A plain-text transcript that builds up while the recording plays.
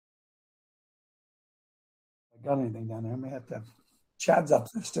got anything down there. I may have to have Chad's up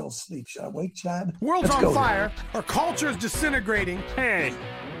there still asleep. Should I wake Chad? World's on fire. Our culture's disintegrating. Hey,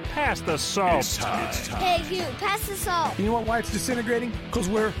 pass the salt. It's time. Hey, you, pass the salt. You know what? Why it's disintegrating? Because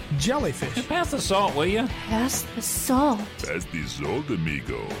we're jellyfish. Hey, pass the salt, will you? Pass the salt. Pass the salt,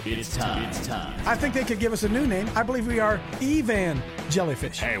 amigo. It's time. It's time. I think they could give us a new name. I believe we are Evan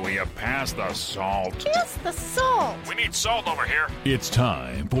Jellyfish. Hey, will you pass the salt? Pass the salt. We need salt over here. It's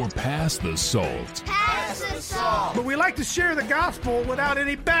time for Pass the Salt. Pass the salt. But we like to share the gospel without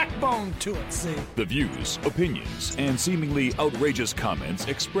any backbone to it, see? The views, opinions, and seemingly outrageous comments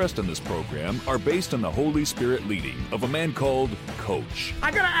expressed in this program are based on the Holy Spirit leading of a man called Coach.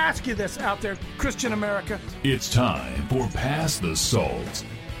 I gotta ask you this out there, Christian America. It's time for Pass the Salt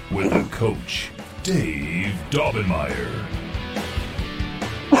with the Coach, Dave Daubenmire.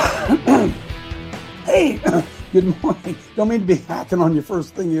 Hey, good morning. Don't mean to be hacking on your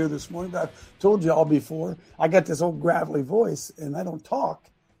first thing here this morning, but I've told you all before, I got this old gravelly voice, and I don't talk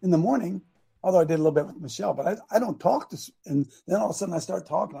in the morning, although I did a little bit with Michelle, but I don't talk, and then all of a sudden I start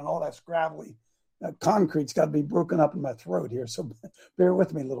talking, and all that gravelly concrete's got to be broken up in my throat here, so bear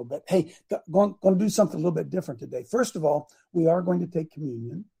with me a little bit. Hey, going to do something a little bit different today. First of all, we are going to take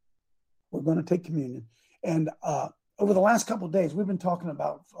communion. We're going to take communion, and over the last couple of days, we've been talking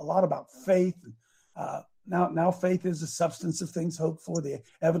about a lot about faith. Now faith is the substance of things hoped for, the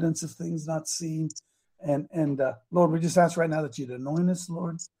evidence of things not seen. And Lord, we just ask right now that you'd anoint us,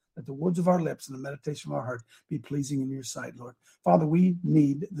 Lord, that the words of our lips and the meditation of our heart be pleasing in your sight, Lord. Father, we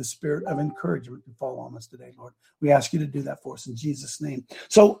need the spirit of encouragement to fall on us today, Lord. We ask you to do that for us in Jesus' name.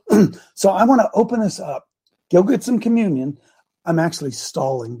 So I want to open this up. Go get some communion. I'm actually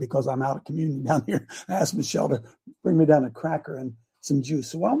stalling because I'm out of communion down here. I asked Michelle to bring me down a cracker and some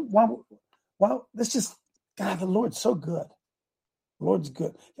juice. So while let's just, God, the Lord's so good. The Lord's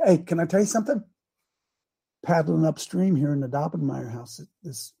good. Hey, can I tell you something? Paddling upstream here in the Daubenmire house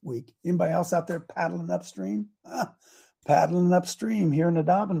this week. Anybody else out there paddling upstream? Paddling upstream here in the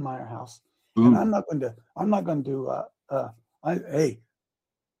Daubenmire house. Ooh. And I'm not going to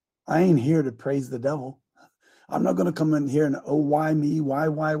I ain't here to praise the devil. I'm not going to come in here and, oh, why me? Why?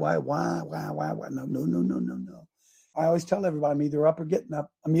 No. I always tell everybody I'm either up or getting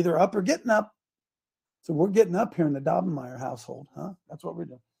up. So we're getting up here in the Daubenmire household, huh? That's what we're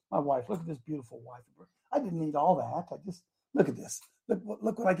doing. My wife, look at this beautiful wife. I didn't need all that. I just, look at this.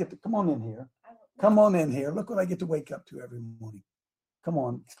 Look what I get to, come on in here. Come on in here. Look what I get to wake up to every morning. Come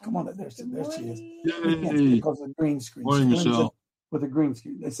on. There she is. Yay. Because of the green screen. Morning, Michelle. With a green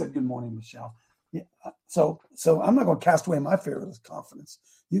screen. They said, good morning, Michelle. Yeah. So I'm not going to cast away my fearless confidence.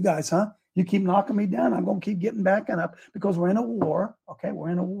 You guys, huh? You keep knocking me down. I'm going to keep getting back up because we're in a war. Okay, we're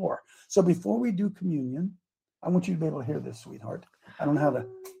in a war. So before we do communion, I want you to be able to hear this, sweetheart. I don't know how to.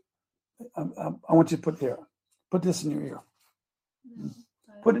 I want you to put this in your ear.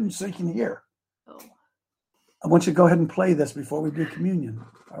 Put it in so you can hear. I want you to go ahead and play this before we do communion.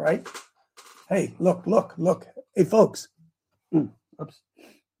 All right? Hey, look. Hey, folks. Oops.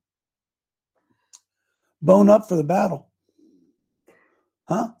 Bone up for the battle.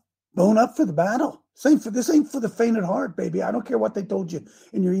 Huh? Bone up for the battle. This ain't for the faint of heart, baby. I don't care what they told you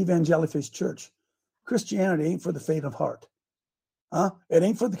in your evangelical church. Christianity ain't for the faint of heart. Huh? It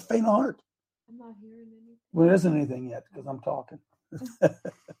ain't for the faint of heart. I'm not hearing anything. Well, there isn't anything yet because I'm talking.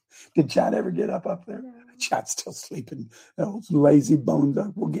 Did Chad ever get up there? No. Chad's still sleeping. Those lazy bones.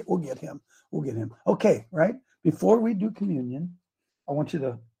 We'll get him. Okay, right? Before we do communion, I want you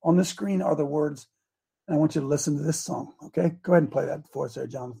to, on the screen are the words, and I want you to listen to this song. Okay? Go ahead and play that for us there,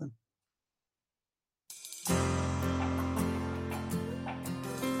 Jonathan.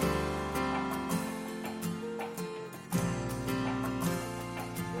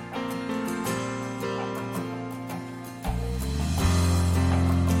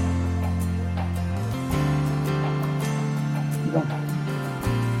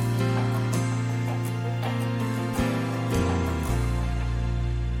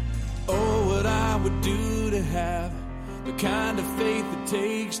 Kind of faith it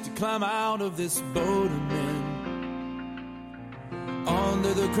takes to climb out of this boat I'm in,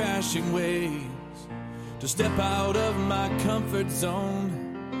 under the crashing waves, to step out of my comfort zone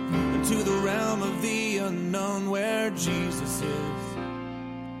into the realm of the unknown where Jesus is,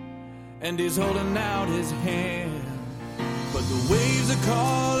 and he's holding out his hand. But the waves are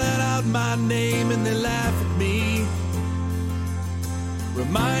calling out my name and they laugh at me,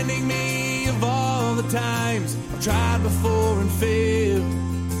 reminding me of all the times I've tried before and failed.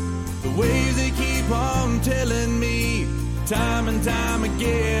 The waves they keep on telling me time and time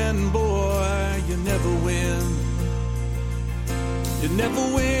again, boy, you never win. You never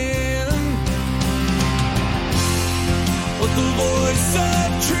win. But the voice of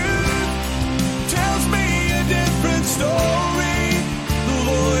truth tells me a different story. The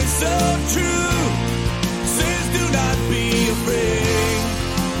voice of truth says do not be afraid.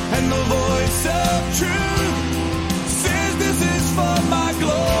 And the voice of truth says this is for my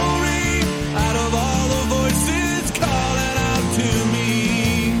glory. Out of all the voices calling out to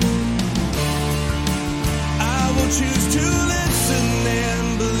me, I will choose to listen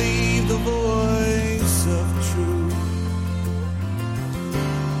and believe the voice of truth.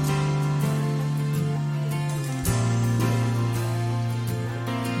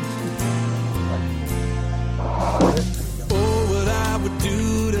 Oh, what I would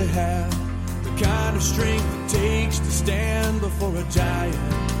do to have the kind of strength it takes to stand before a giant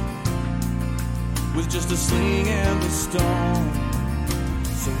with just a sling and a stone,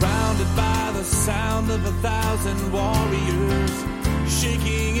 surrounded by the sound of 1,000 warriors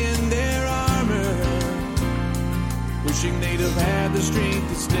shaking in their armor, wishing they'd have had the strength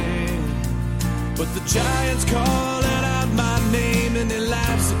to stand. But the giant's calling out my name and he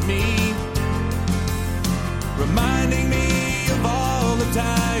laughs at me, reminding me of all the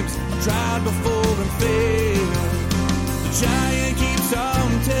times I've tried before and failed. The giant keeps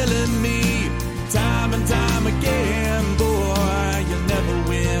on telling me time and time again, boy, you'll never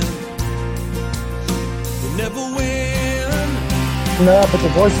win. You'll never win. No, but the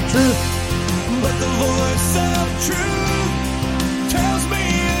voice of truth. But the voice of truth tells me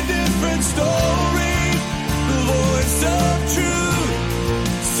a different story. The voice of truth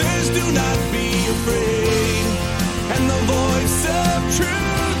says do not be afraid. And the voice of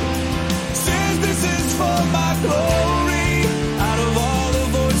truth says this is for my glory. Out of all the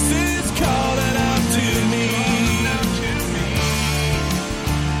voices calling out to me,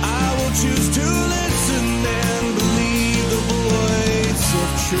 I will choose to listen and believe the voice of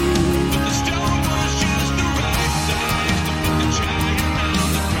truth. But the stone was just the right size to put the giant on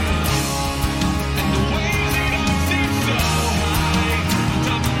the ground. And the waves they don't seem so high, on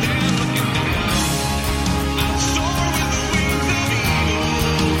top of them looking down. I'll soar with the wings of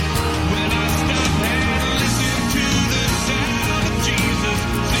eagle when I stop and listen to the sound of Jesus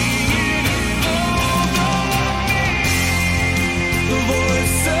singing, oh, don't let me. The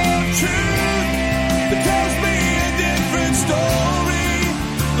voice of truth that tells me a different story.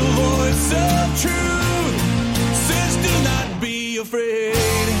 The voice of truth says do not be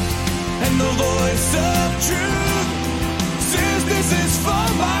afraid. And the voice of truth says this is for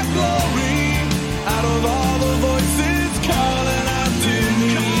my glory. Out of all the voices calling out to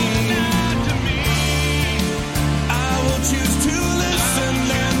me, I will choose to listen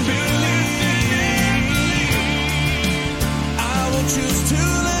and believe. I will choose to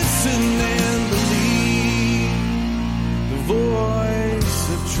listen and believe the voice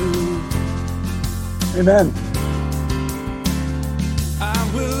of truth. Amen. I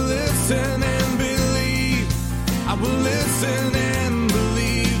will listen and believe. I will listen and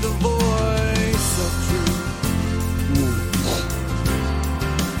believe the voice of truth.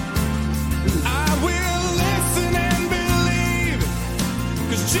 I will listen and believe,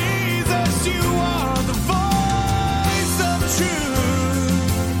 'cause Jesus, you are the voice of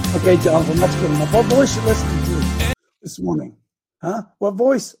truth. Okay, Jonathan, that's good enough. What voice are you listening to this morning? Huh? What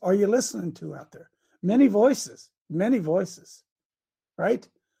voice are you listening to out there? Many voices, right?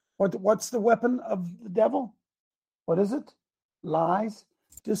 What's the weapon of the devil? What is it? Lies,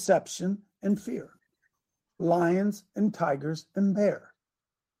 deception, and fear. Lions and tigers and bears.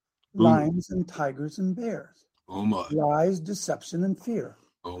 Lions and tigers and bears. Oh my. Lies, deception, and fear.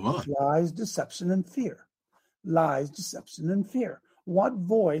 Oh my. Lies, deception, and fear. Lies, deception, and fear. What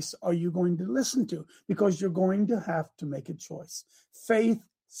voice are you going to listen to? Because you're going to have to make a choice. Faith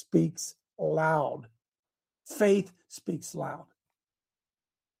speaks loud. Faith speaks loud.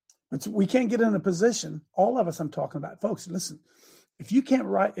 But we can't get in a position, all of us I'm talking about, folks, listen, if you can't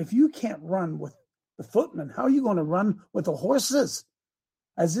run with the footmen, how are you going to run with the horses?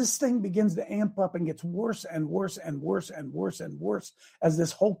 As this thing begins to amp up and gets worse and worse and worse and worse and worse, as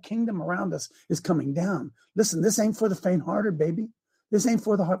this whole kingdom around us is coming down. Listen, this ain't for the faint-hearted, baby. This ain't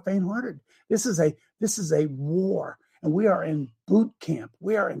for the faint-hearted. This is a war, and we are in boot camp.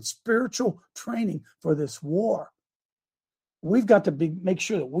 We are in spiritual training for this war. We've got to make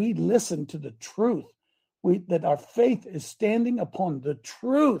sure that we listen to the truth. That our faith is standing upon the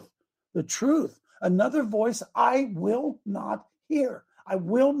truth. The truth. Another voice I will not hear. I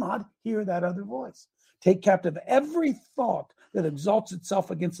will not hear that other voice. Take captive every thought that exalts itself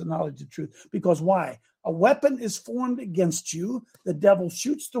against the knowledge of truth. Because why? A weapon is formed against you. The devil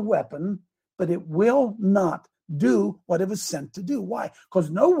shoots the weapon, but it will not do what it was sent to do. Why? Because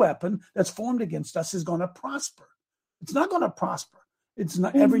no weapon that's formed against us is going to prosper. It's not going to prosper. It's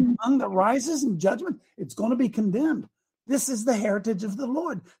not every tongue that rises in judgment, it's going to be condemned. This is the heritage of the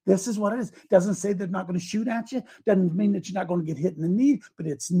Lord. This is what it is. Doesn't say they're not going to shoot at you. Doesn't mean that you're not going to get hit in the knee, but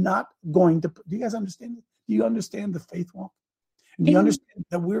it's not going to. Do you guys understand it? Do you understand the faith walk? And do you understand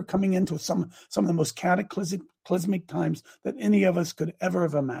that we're coming into some of the most cataclysmic times that any of us could ever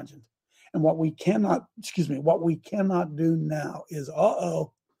have imagined? And what we cannot do now is,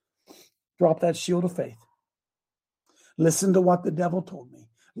 drop that shield of faith. Listen to what the devil told me.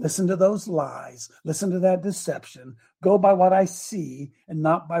 Listen to those lies. Listen to that deception. Go by what I see and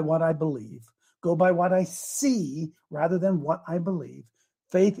not by what I believe. Go by what I see rather than what I believe.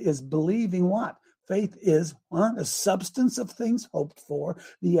 Faith is believing what? Faith is the substance of things hoped for,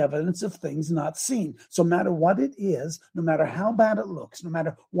 the evidence of things not seen. So no matter what it is, no matter how bad it looks, no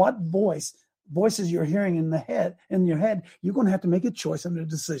matter what voices you're hearing in your head, you're going to have to make a choice and a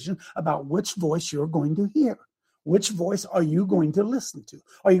decision about which voice you're going to hear. Which voice are you going to listen to?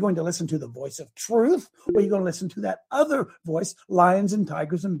 Are you going to listen to the voice of truth? Or are you going to listen to that other voice, lions and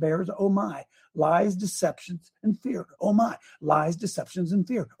tigers and bears? Oh my. Lies, deceptions, and fear. Oh my. Lies, deceptions, and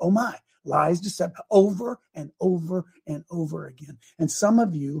fear. Oh my. Lies, deception, over and over and over again. And some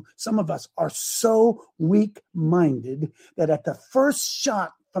of us are so weak-minded that at the first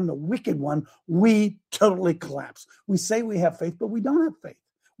shot from the wicked one, we totally collapse. We say we have faith, but we don't have faith.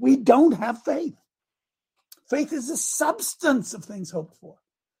 We don't have faith. Faith is the substance of things hoped for,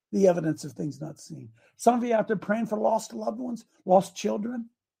 the evidence of things not seen. Some of you out there praying for lost loved ones, lost children,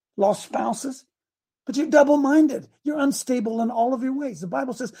 lost spouses, but you're double-minded. You're unstable in all of your ways. The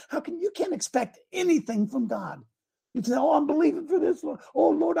Bible says, you can't expect anything from God. You say, I'm believing for this, Lord. Oh,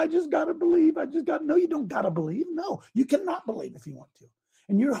 Lord, I just got to believe. No, you don't got to believe. No, you cannot believe if you want to.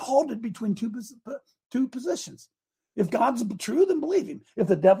 And you're halted between two positions. If God's true, then believe him. If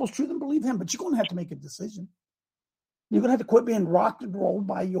the devil's true, then believe him. But you're going to have to make a decision. You're going to have to quit being rocked and rolled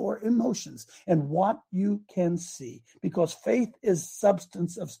by your emotions and what you can see. Because faith is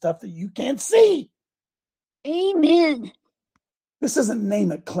substance of stuff that you can't see. Amen. This isn't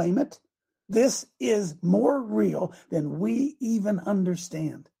name it, claim it. This is more real than we even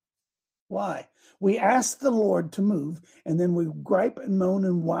understand. Why? We ask the Lord to move, and then we gripe and moan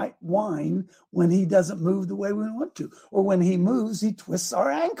and whine when he doesn't move the way we want to. Or when he moves, he twists our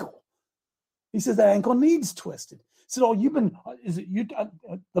ankle. He says the ankle needs twisted. He said,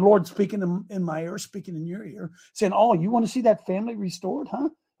 the Lord speaking in my ear, speaking in your ear, saying, you want to see that family restored, huh?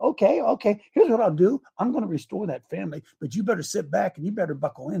 Okay. Here's what I'll do. I'm going to restore that family, but you better sit back and you better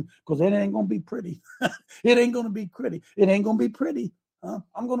buckle in because it ain't going to be pretty. It ain't going to be pretty. It ain't going to be pretty.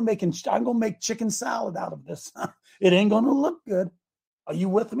 I'm going to make chicken salad out of this. It ain't going to look good. Are you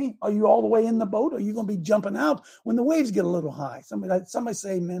with me? Are you all the way in the boat? Or are you going to be jumping out when the waves get a little high? Somebody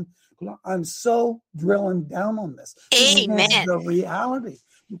say amen. I'm so drilling down on this. Amen. This is the reality.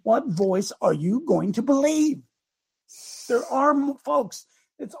 What voice are you going to believe? There are, folks,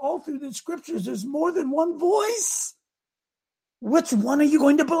 it's all through the scriptures. There's more than one voice. Which one are you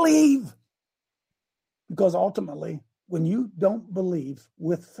going to believe? Because ultimately, when you don't believe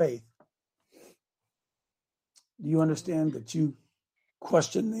with faith, do you understand that you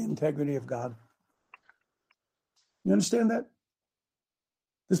question the integrity of God? You understand that?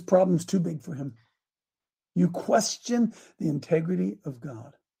 This problem's too big for him. You question the integrity of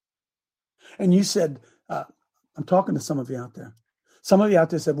God. And you said, I'm talking to some of you out there. Some of you out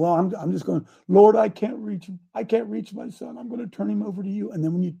there said, well, I'm just going, Lord, I can't reach him. I can't reach my son. I'm going to turn him over to you. And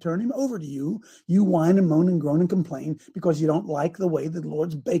then when you turn him over to you, you whine and moan and groan and complain because you don't like the way the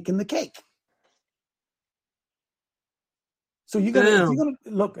Lord's baking the cake. So if you're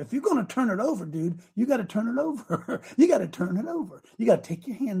going to turn it over, dude, you got to turn it over. You got to turn it over. You got to take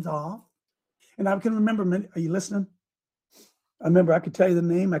your hands off. And I can remember, are you listening? I remember I could tell you the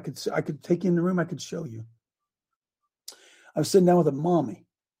name. I could take you in the room. I could show you. I was sitting down with a mommy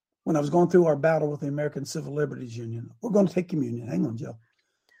when I was going through our battle with the American Civil Liberties Union. We're going to take communion. Hang on, Joe.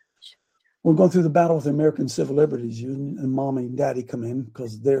 We're going through the battle with the American Civil Liberties Union, and mommy and daddy come in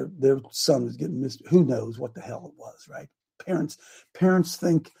because their son was getting missed. Who knows what the hell it was, right? Parents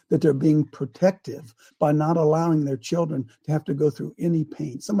think that they're being protective by not allowing their children to have to go through any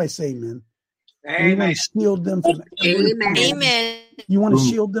pain. Somebody say amen. Amen. You want to shield them from every pain. Amen. You want to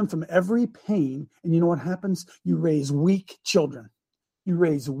shield them from every pain. And you know what happens? You raise weak children. You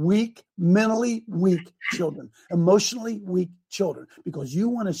raise weak, mentally weak children, emotionally weak children, because you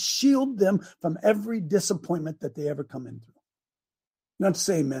want to shield them from every disappointment that they ever come into. You have to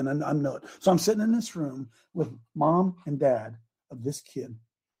say amen. I know it. So I'm sitting in this room with mom and dad of this kid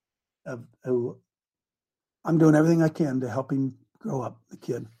who I'm doing everything I can to help him grow up, the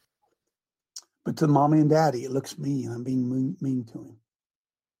kid. But to mommy and daddy, it looks mean. I'm being mean to him.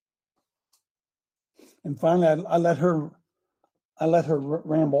 And finally, I let her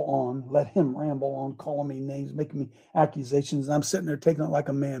ramble on, let him ramble on, calling me names, making me accusations. And I'm sitting there taking it like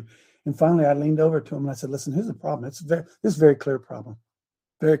a man. And finally, I leaned over to him and I said, listen, here's the problem. This is a very clear problem.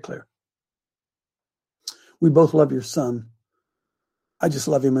 Very clear. We both love your son. I just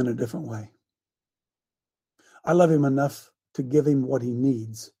love him in a different way. I love him enough to give him what he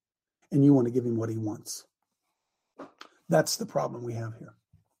needs, and you want to give him what he wants. That's the problem we have here.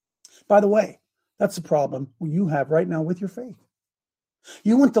 By the way, that's the problem you have right now with your faith.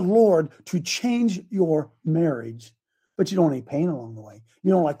 You want the Lord to change your marriage, but you don't want any pain along the way. You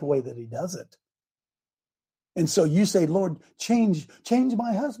don't like the way that he does it. And so you say, Lord, change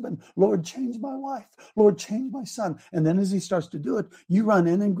my husband. Lord, change my wife. Lord, change my son. And then as he starts to do it, you run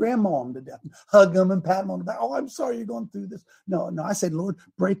in and grandma him to death, hug him and pat him on the back. Oh, I'm sorry you're going through this. No, I said, Lord,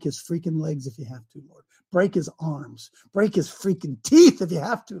 break his freaking legs if you have to, Lord. Break his arms. Break his freaking teeth if you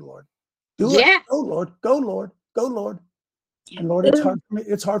have to, Lord. Do it. Go, Lord. Go, Lord. Go, Lord. And Lord, it's hard for me.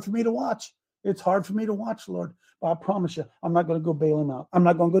 It's hard for me to watch. It's hard for me to watch, Lord. But I promise you, I'm not going to go bail him out. I'm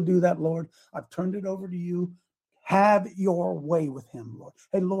not going to go do that, Lord. I've turned it over to you. Have your way with him, Lord.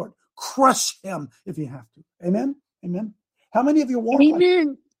 Hey, Lord, crush him if you have to. Amen? Amen? How many of you walk like,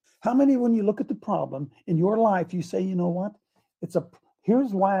 how many, when you look at the problem in your life, you say, you know what?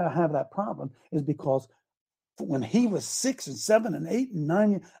 Here's why I have that problem, is because when he was 6 and 7 and 8 and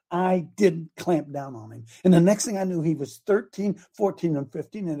 9, I didn't clamp down on him. And the next thing I knew, he was 13, 14, and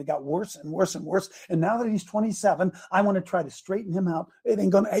 15, and it got worse and worse and worse. And now that he's 27, I want to try to straighten him out. It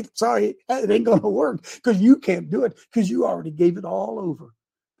ain't going to work, because you can't do it, because you already gave it all over,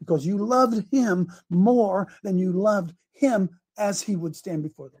 because you loved him more than you loved him as he would stand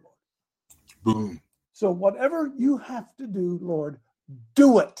before the Lord. Boom. So whatever you have to do, Lord,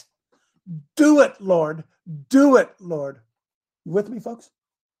 do it. Do it, Lord. Do it, Lord. You with me, folks?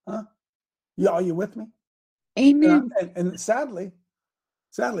 Huh? Are you with me? Amen. And sadly,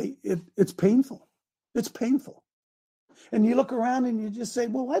 it's painful. It's painful. And you look around and you just say,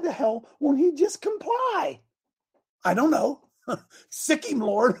 well, why the hell won't he just comply? I don't know. Sick him,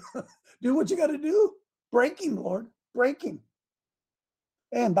 Lord. Do what you got to do. Break him, Lord. Break him.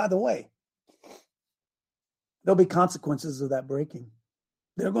 And by the way, there'll be consequences of that breaking.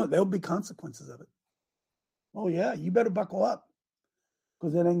 There'll be consequences of it. Oh, yeah, you better buckle up,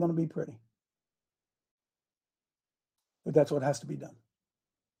 because it ain't going to be pretty. But that's what has to be done.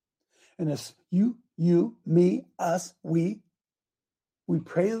 And it's you, me, us, we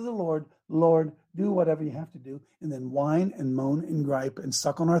pray to the Lord, Lord, do whatever you have to do, and then whine and moan and gripe and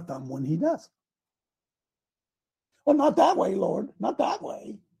suck on our thumb when he does. Well, not that way, Lord, not that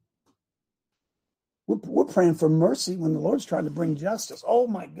way. We're praying for mercy when the Lord's trying to bring justice. Oh,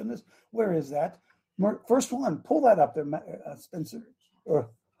 my goodness. Where is that? First one. Pull that up there, Spencer. Huh?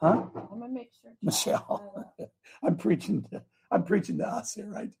 I'm going to make sure. Michelle. I'm preaching to us here,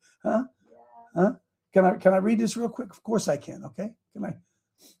 right? Huh? Yeah. Huh? Can I read this real quick? Of course I can, okay? Can I?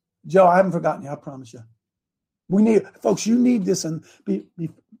 Joe, I haven't forgotten you. I promise you. Folks, you need this. And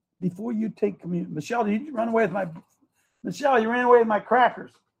before you take communion. Michelle, you ran away with you ran away with my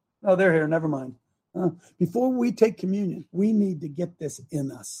crackers. Oh, they're here. Never mind. Before we take communion, we need to get this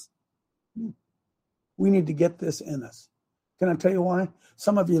in us. We need to get this in us. Can I tell you why?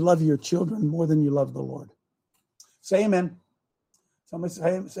 Some of you love your children more than you love the Lord. Say amen. Somebody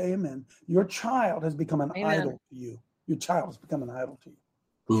say amen. Your child has become an idol to you. Your child has become an idol to you.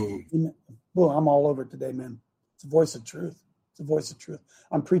 Boom. Amen. Boom, I'm all over it today, man. It's a voice of truth. It's a voice of truth.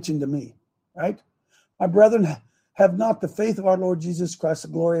 I'm preaching to me, right? My brethren, have not the faith of our Lord Jesus Christ, the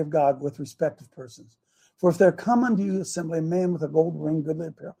glory of God, with respect of persons. For if there come unto you assembly a man with a gold ring, goodly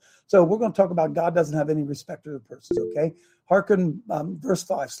apparel. So we're going to talk about God doesn't have any respect of persons, okay? Hearken, verse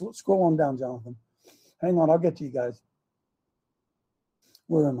 5. Scroll on down, Jonathan. Hang on, I'll get to you guys.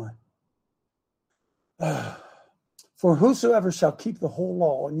 Where am I? For whosoever shall keep the whole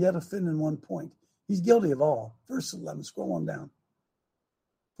law and yet offend in one point, he's guilty of all. Verse 11, scroll on down.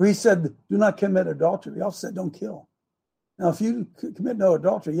 For he said, do not commit adultery. He also said, don't kill. Now, if you commit no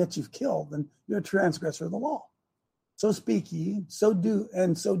adultery, yet you've killed, then you're a transgressor of the law. So speak ye, so do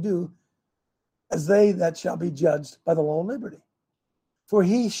as they that shall be judged by the law of liberty. For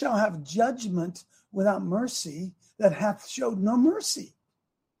he shall have judgment without mercy that hath showed no mercy.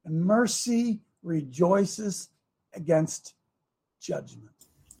 And mercy rejoices against judgment.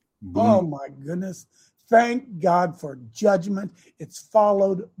 Boom. Oh, my goodness. Thank God for judgment. It's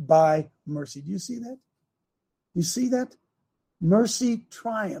followed by mercy. Do you see that? You see that? Mercy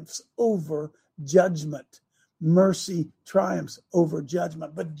triumphs over judgment. mercy triumphs over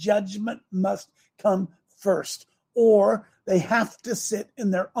judgment. But judgment must come first, or they have to sit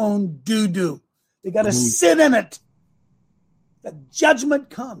in their own doo-doo. They got to sit in it. That judgment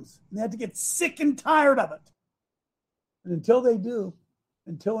comes, and they have to get sick and tired of it. And until they do,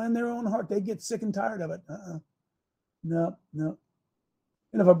 until in their own heart they get sick and tired of it, no.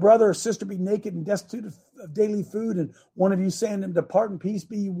 And if a brother or sister be naked and destitute of daily food, and one of you saying to them, depart in peace,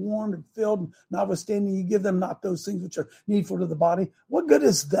 be ye warmed and filled, and notwithstanding you give them not those things which are needful to the body, what good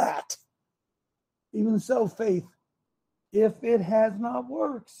is that? Even so, faith, if it has not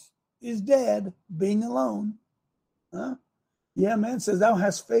works, is dead, being alone. Yeah, man says, thou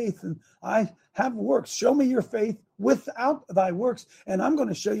hast faith, and I have works. Show me your faith without thy works, and I'm going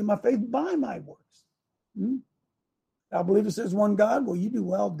to show you my faith by my works. Thou believest there's one God? Well, you do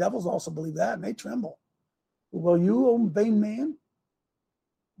well. Devils also believe that, and they tremble. Well, you, O vain man,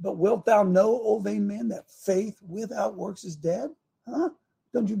 but wilt thou know, O vain man, that faith without works is dead?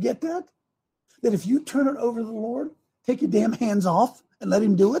 Don't you get that? That if you turn it over to the Lord, take your damn hands off and let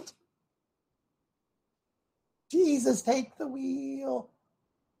him do it. Jesus, take the wheel.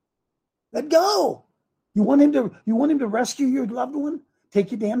 Let go. You want him to rescue your loved one?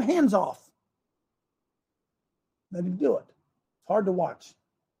 Take your damn hands off. Let him do it. It's hard to watch.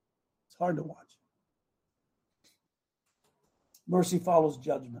 It's hard to watch. Mercy follows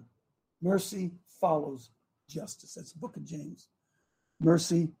judgment. Mercy follows justice. That's the book of James.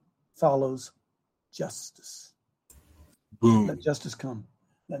 Mercy follows justice. Boom. Let justice come.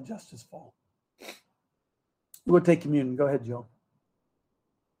 Let justice fall. We'll take communion. Go ahead, Joe.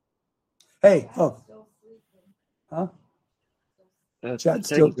 Hey. Chad's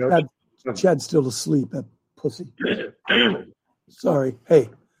still asleep. That pussy. Sorry. Hey.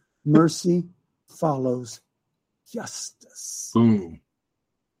 Mercy follows justice. Boom.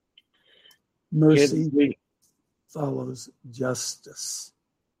 Mercy follows justice.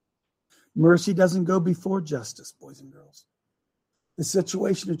 Mercy doesn't go before justice, boys and girls. The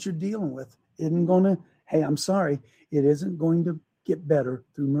situation that you're dealing with isn't going to, hey, I'm sorry, it isn't going to get better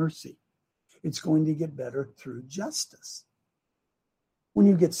through mercy. It's going to get better through justice. When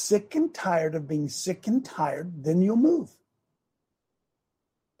you get sick and tired of being sick and tired, then you'll move.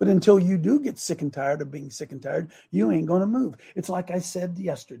 But until you do get sick and tired of being sick and tired, you ain't going to move. It's like I said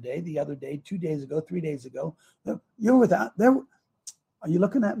yesterday, the other day, 2 days ago, 3 days ago. You're without, there. Are you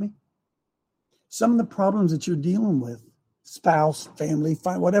looking at me? Some of the problems that you're dealing with, spouse, family,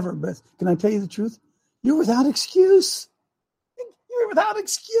 whatever, but can I tell you the truth? You're without excuse. You're without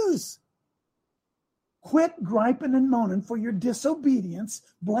excuse. Quit griping and moaning for your disobedience,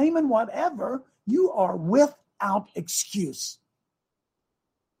 blaming whatever. You are without excuse.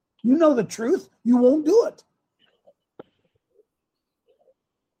 You know the truth. You won't do it.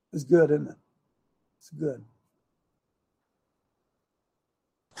 It's good, isn't it? It's good.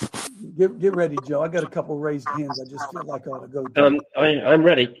 Get ready, Joe. I got a couple raised hands. I just feel like I ought to go. I'm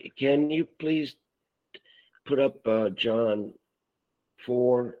ready. Can you please put up John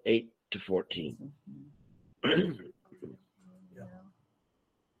 4:8-14?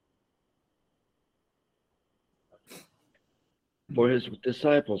 For his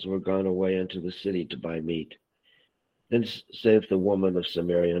disciples were gone away into the city to buy meat. Then saith the woman of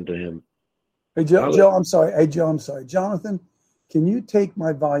Samaria unto him. Hey, Joe, I'm sorry. Hey, Joe, I'm sorry. Jonathan, can you take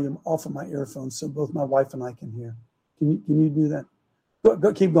my volume off of my earphones so both my wife and I can hear? Can you do that?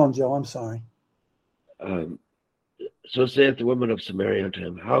 Go, keep going, Joe. I'm sorry. So saith the woman of Samaria unto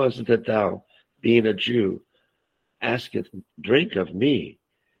him, how is it that thou, being a Jew, asketh drink of me,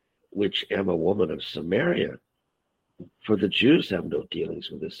 which am a woman of Samaria? For the Jews have no dealings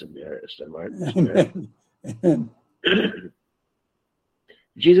with the Samaritans. Amen.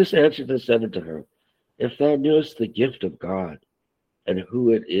 Jesus answered and said unto her, if thou knewest the gift of God, and who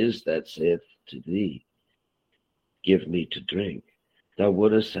it is that saith to thee, give me to drink, thou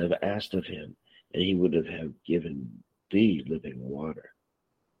wouldest have asked of him, and he would have given thee living water.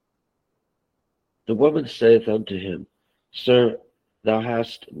 The woman saith unto him, Sir, thou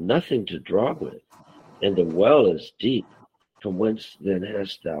hast nothing to draw with, and the well is deep. From whence then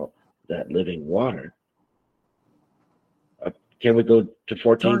hast thou that living water? Can we go to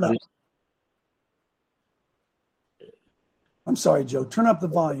 14, please? I'm sorry, Joe. Turn up the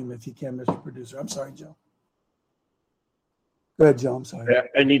volume if you can, Mr. Producer. I'm sorry, Joe. Go ahead, Joe. I'm sorry.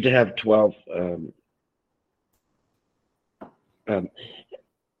 I need to have 12.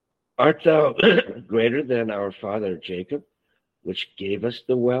 Art thou greater than our father Jacob, which gave us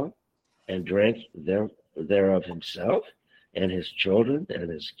the well, and drank thereof himself, and his children,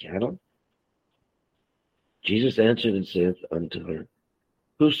 and his cattle? Jesus answered and saith unto her,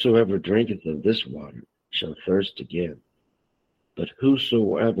 whosoever drinketh of this water shall thirst again. But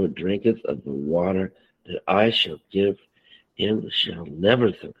whosoever drinketh of the water that I shall give him shall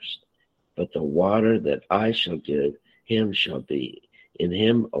never thirst. But the water that I shall give him shall be in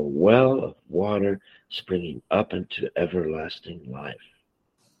him a well of water springing up into everlasting life.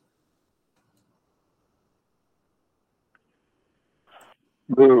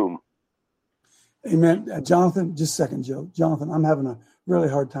 Boom. Amen. Jonathan, just a second, Joe. Jonathan, I'm having a really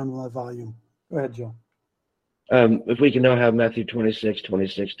hard time with my volume. Go ahead, Joe. If we can now have Matthew 26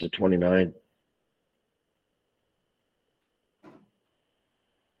 to 29.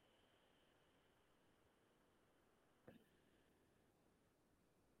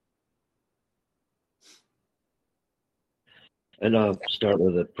 And I'll start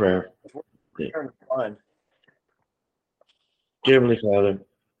with a prayer. Dear Heavenly Father,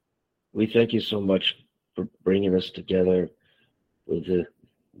 we thank you so much for bringing us together with the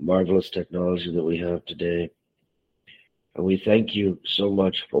marvelous technology that we have today. And we thank you so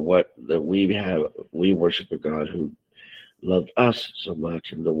much for what that we have. We worship a God who loved us so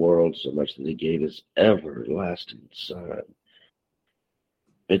much and the world so much that he gave his everlasting Son.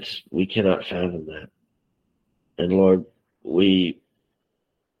 We cannot fathom that. And Lord, we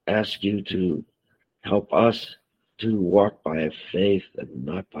ask you to help us to walk by faith and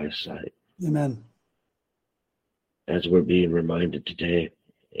not by sight. Amen. As we're being reminded today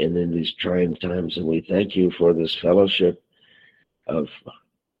and in these trying times, and we thank you for this fellowship of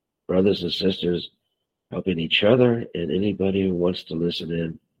brothers and sisters helping each other and anybody who wants to listen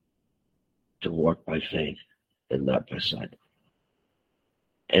in to walk by faith and not by sight.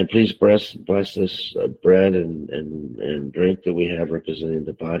 And please bless this bread and drink that we have representing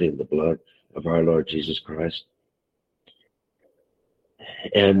the body and the blood of our Lord Jesus Christ.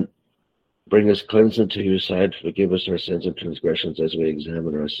 And bring us cleansed into your sight. Forgive us our sins and transgressions as we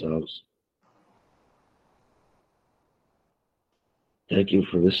examine ourselves. Thank you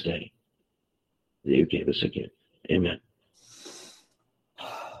for this day that you gave us again. Amen.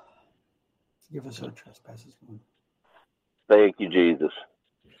 Forgive us our trespasses, Lord. Thank you, Jesus.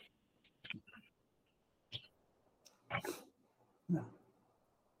 No.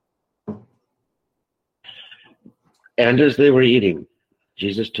 And as they were eating,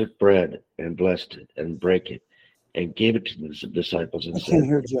 Jesus took bread and blessed it and brake it and gave it to the disciples and I said, can't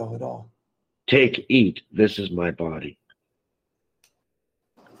hear Joe at all. "Take, eat, this is my body."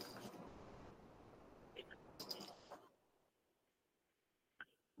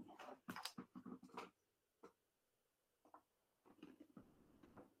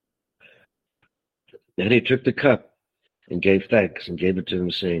 Then he took the cup and gave thanks and gave it to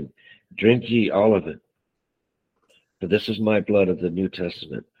them, saying, "Drink ye all of it, for this is my blood of the New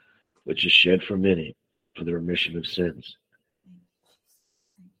Testament, which is shed for many for the remission of sins."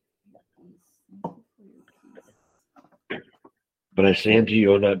 But I say unto you,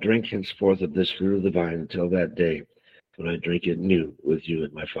 I will not drink henceforth of this fruit of the vine until that day when I drink it new with you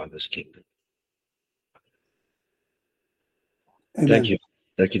in my Father's kingdom. Amen. Thank you.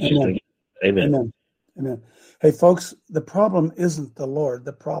 Thank you, Jesus. Amen. Thank you. Amen. Amen. Amen. Hey, folks, the problem isn't the Lord.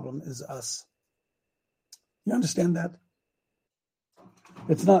 The problem is us. You understand that?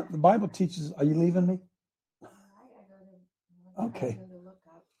 It's not, the Bible teaches, are you leaving me? Okay.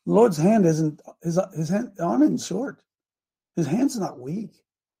 Lord's hand isn't, his hand, arm isn't short. His hand's not weak.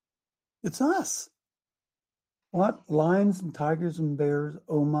 It's us. What? Lions and tigers and bears,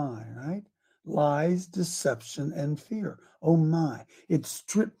 oh my, right? Lies, deception, and fear. Oh my. It's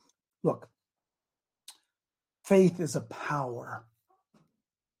stripped. Look, faith is a power.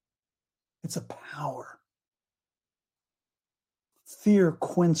 It's a power. Fear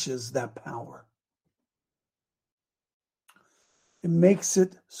quenches that power. It makes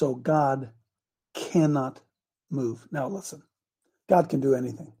it so God cannot move. Now listen, God can do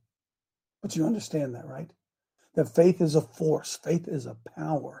anything. But you understand that, right? That faith is a force. Faith is a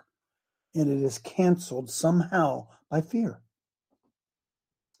power. And it is canceled somehow by fear.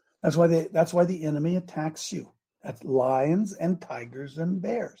 That's why the enemy attacks you. That's lions and tigers and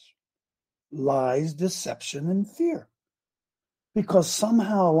bears. Lies, deception, and fear. Because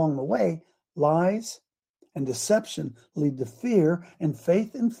somehow along the way, lies and deception lead to fear, and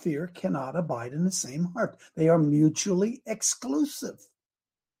faith and fear cannot abide in the same heart. They are mutually exclusive.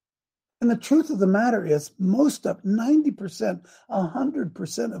 And the truth of the matter is, 90%,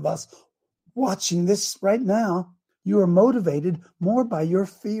 100% of us watching this right now, you are motivated more by your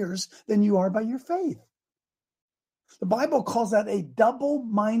fears than you are by your faith. The Bible calls that a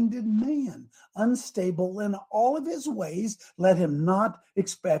double-minded man, unstable in all of his ways. Let him not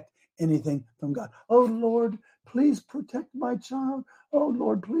expect anything from God. Oh, Lord, please protect my child. Oh,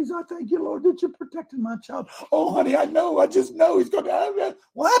 Lord, please, I thank you, Lord, that you're protecting my child. Oh, honey, I know. I just know he's going to have it.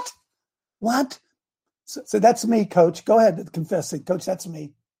 What? So that's me, Coach. Go ahead, confess it. Coach, that's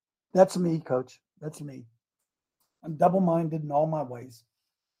me. That's me, Coach. That's me. I'm double-minded in all my ways.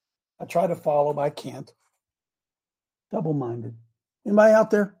 I try to follow, but I can't. Double-minded. Anybody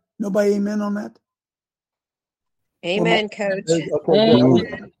out there? Nobody amen on that? Amen, Coach. Okay,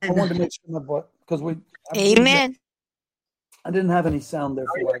 good. I wanted to make sure my voice, because Amen. I didn't have any sound there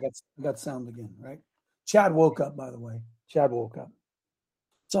for I got sound again, right? Chad woke up, by the way. Chad woke up.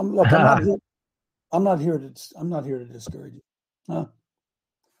 So I'm not here to discourage you. Huh?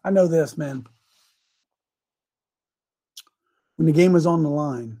 I know this, man. When the game was on the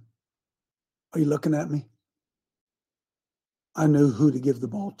line, are you looking at me? I knew who to give the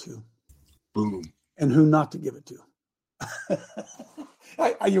ball to. Boom. And who not to give it to.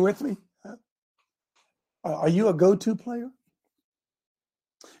 Are you with me? Are you a go-to player?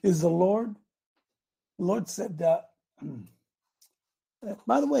 Is the Lord said that.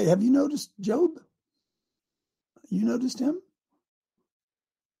 By the way, have you noticed Job? You noticed him?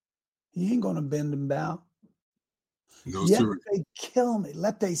 He ain't going to bend and bow. No, Yet sir. they kill me.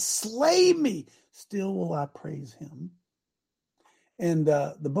 Let they slay me. Still will I praise him. And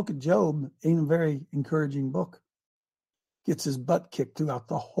the book of Job ain't a very encouraging book. Gets his butt kicked throughout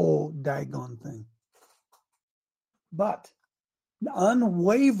the whole daggone thing. But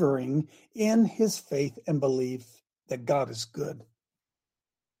unwavering in his faith and belief that God is good.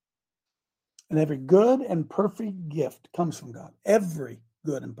 And every good and perfect gift comes from God. Every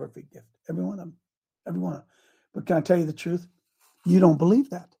good and perfect gift. Every one of them. Every one of them. But can I tell you the truth? You don't believe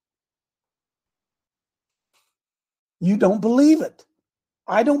that. You don't believe it.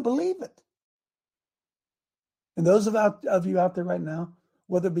 I don't believe it. And those of you out there right now,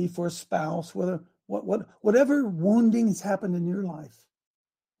 whether it be for a spouse, whatever wounding has happened in your life,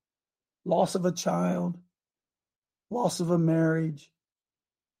 loss of a child, loss of a marriage,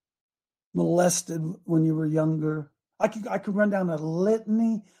 molested when you were younger. I could run down a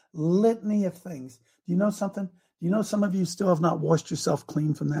litany of things. Do you know something? Do you know some of you still have not washed yourself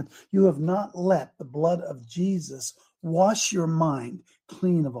clean from that? You have not let the blood of Jesus wash your mind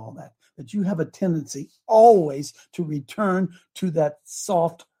clean of all that. That you have a tendency always to return to that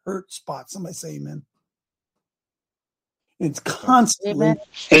soft hurt spot. Somebody say amen. It's constantly,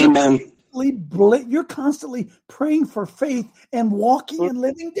 Amen. You're constantly praying for faith and walking and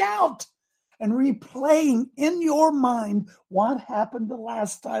living doubt and replaying in your mind what happened the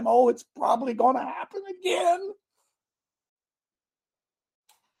last time. Oh, it's probably going to happen again.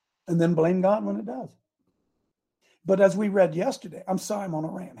 And then blame God when it does. But as we read yesterday, I'm sorry, I'm on a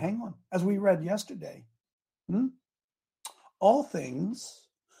rant. Hang on. As we read yesterday, all things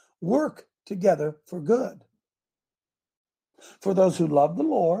work together for good. For those who love the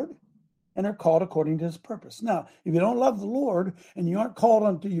Lord and are called according to his purpose. Now, if you don't love the Lord and you aren't called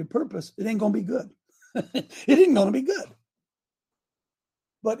unto your purpose, it ain't going to be good. It ain't going to be good.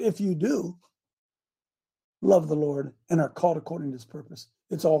 But if you do love the Lord and are called according to his purpose,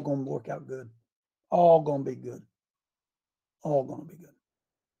 it's all going to work out good. All going to be good. All going to be good.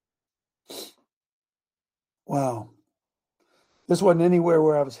 Wow. This wasn't anywhere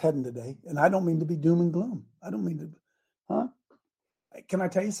where I was heading today. And I don't mean to be doom and gloom. I don't mean to. Huh? Can I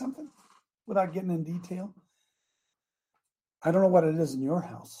tell you something without getting in detail? I don't know what it is in your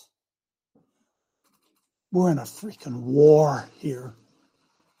house. We're in a freaking war here.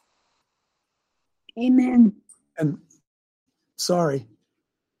 Amen. And sorry,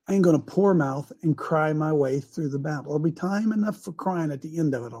 I ain't going to poor mouth and cry my way through the battle. There'll be time enough for crying at the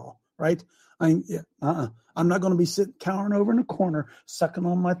end of it all, right? I'm not going to be sitting cowering over in a corner, sucking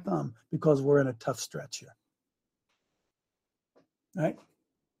on my thumb because we're in a tough stretch here. Right?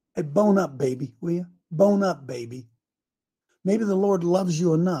 Hey, bone up, baby, will you? Bone up, baby. Maybe the Lord loves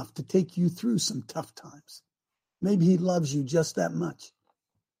you enough to take you through some tough times. Maybe he loves you just that much.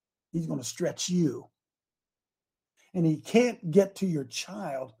 He's going to stretch you. And he can't get to your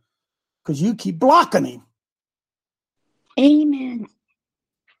child because you keep blocking him. Amen.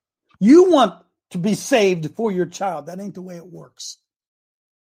 You want to be saved for your child. That ain't the way it works.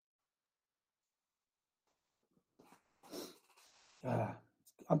 You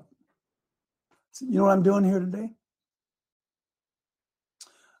know what I'm doing here today?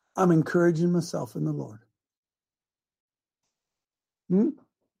 I'm encouraging myself in the Lord.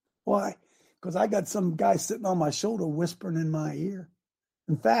 Why? Because I got some guy sitting on my shoulder whispering in my ear.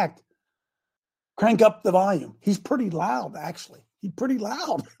 In fact, crank up the volume. He's pretty loud, actually. He's pretty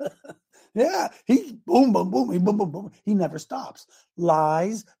loud. Yeah, he boom, boom, boom, boom, boom, boom. He never stops.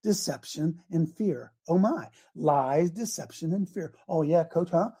 Lies, deception, and fear. Oh my, lies, deception, and fear. Oh yeah,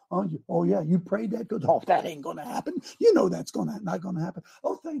 Coach, huh? Oh yeah, you prayed that, Coach. Oh, that ain't gonna happen. You know that's not gonna happen.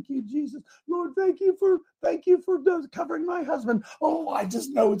 Oh, thank you, Jesus, Lord. Thank you for covering my husband. Oh, I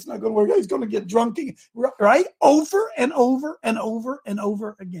just know it's not gonna work. He's gonna get drunk, right? Over and over and over and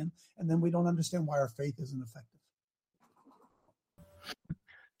over again, and then we don't understand why our faith isn't effective.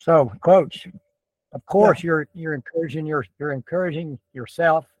 So, Coach, of course, you're encouraging encouraging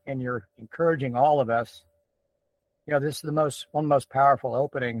yourself, and you're encouraging all of us. You know, this is one of the most powerful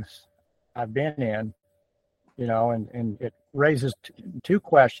openings I've been in. You know, and it raises two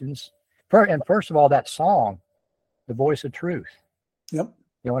questions. First of all, that song, "The Voice of Truth." Yep.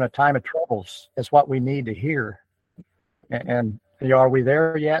 You know, in a time of troubles, it's what we need to hear. And you know, are we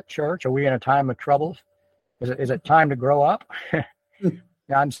there yet, church? Are we in a time of troubles? Is it time to grow up?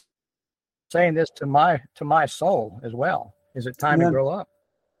 I'm saying this to my soul as well. Is it time to grow up?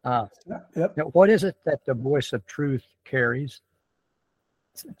 Yep. You know, what is it that the voice of truth carries?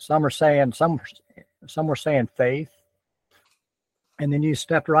 Some were saying faith, and then you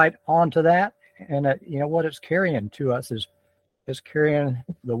stepped right onto that, and you know what it's carrying to us is carrying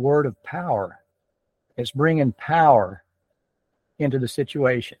the word of power. It's bringing power into the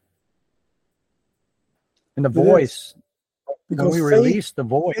situation, and the voice. Because when we release the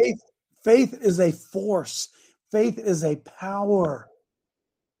voice. Faith is a force. Faith is a power.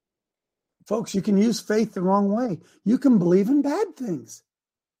 Folks, you can use faith the wrong way. You can believe in bad things.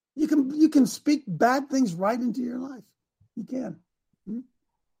 You can speak bad things right into your life. You can.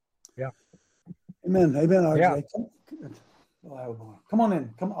 Yeah. Amen. Amen, RJ. Yeah. Come on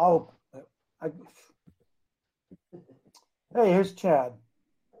in. Hey, here's Chad.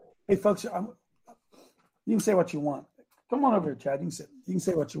 Hey, folks, you can say what you want. Come on over here, Chad. You can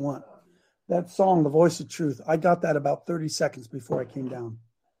say what you want. That song, "The Voice of Truth," I got that about 30 seconds before I came down.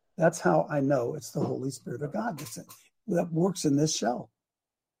 That's how I know it's the Holy Spirit of God that works in this show.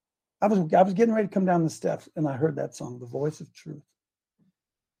 I was getting ready to come down the steps, and I heard that song, "The Voice of Truth."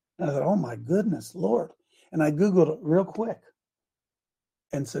 And I thought, oh my goodness, Lord. And I Googled it real quick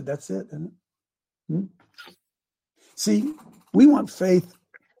and said, that's it, isn't it? See, we want faith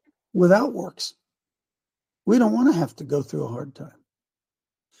without works. We don't want to have to go through a hard time.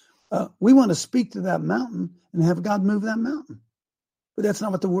 We want to speak to that mountain and have God move that mountain. But that's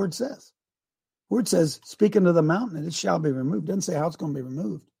not what the word says. The word says, speak unto the mountain and it shall be removed. It doesn't say how it's going to be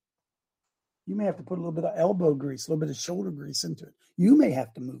removed. You may have to put a little bit of elbow grease, a little bit of shoulder grease into it. You may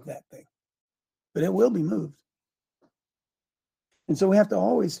have to move that thing, but it will be moved. And so we have to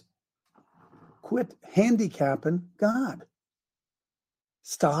always quit handicapping God.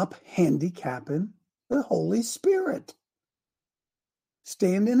 Stop handicapping the Holy Spirit.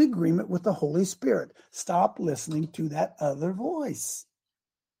 Stand in agreement with the Holy Spirit. Stop listening to that other voice.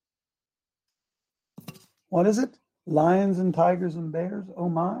 What is it? Lions and tigers and bears, oh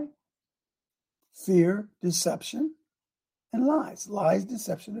my. Fear, deception, and lies. Lies,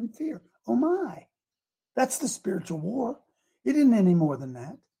 deception, and fear. Oh my. That's the spiritual war. It isn't any more than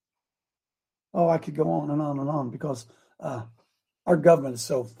that. Oh, I could go on and on and on because our government is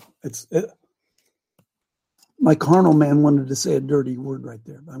so, my carnal man wanted to say a dirty word right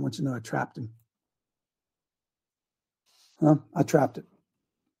there, but I want you to know I trapped him. I trapped it.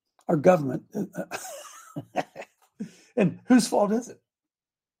 Our government. And whose fault is it?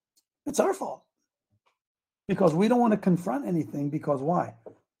 It's our fault. Because we don't want to confront anything because why?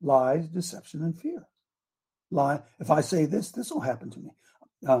 Lies, deception, and fear. Lie. If I say this will happen to me.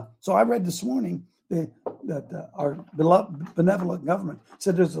 So I read this morning that our benevolent government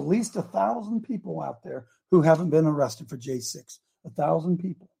said there's at least 1,000 people out there who haven't been arrested for J6. 1,000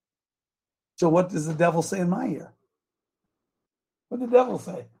 people. So what does the devil say in my ear? What did the devil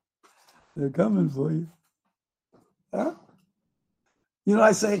say? They're coming for you. Huh? You know,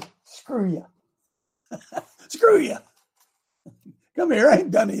 I say, screw you. Screw you. Come here. I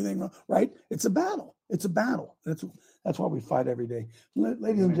ain't done anything wrong. Right? It's a battle. It's a battle. That's why we fight every day.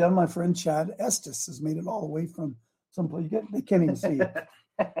 Ladies and gentlemen, my friend Chad Estes has made it all the way from someplace. They can't even see it.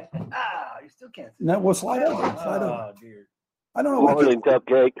 You still can't see it. No, we'll slide over. Oh, dear. I don't know. Morning,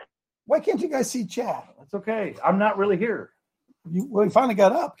 Cupcake. Why can't you guys see Chad? That's okay. I'm not really here. We finally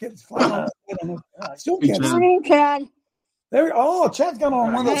got up. Kids flying on the still can't see. Morning, Chad. There. Oh, Chad's got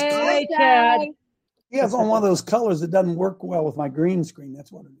on one of those. Hey, Chad. He has on one of those colors that doesn't work well with my green screen.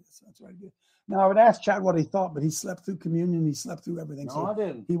 That's what it is. That's what I did. Now, I would ask Chad what he thought, but he slept through communion. He slept through everything. No, so I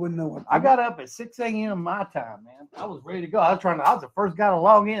didn't. He wouldn't know what. I got up at 6 a.m. my time, man. I was ready to go. I was the first guy to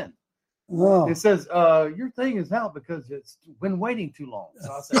log in. Oh. It says, your thing is out because it's been waiting too long.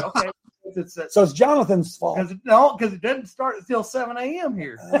 So I said, okay. So it's Jonathan's fault. Because it doesn't start until 7 a.m.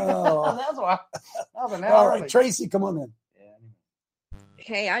 here. Oh. That's why. All right, Tracy, come on in.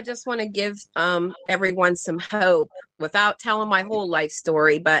 Hey, I just want to give everyone some hope without telling my whole life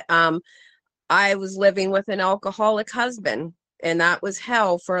story. But I was living with an alcoholic husband, and that was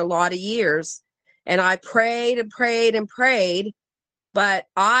hell for a lot of years. And I prayed and prayed and prayed, but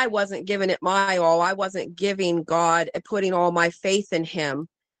I wasn't giving it my all. I wasn't giving God and putting all my faith in him.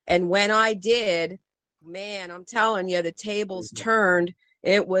 And when I did, man, I'm telling you, the tables turned.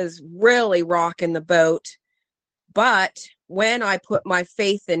 It was really rocking the boat. But when I put my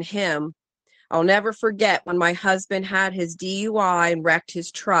faith in him, I'll never forget when my husband had his DUI and wrecked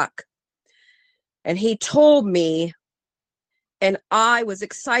his truck. And he told me, and I was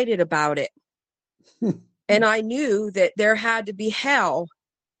excited about it. And I knew that there had to be hell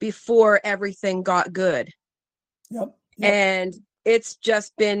before everything got good. Yep. And it's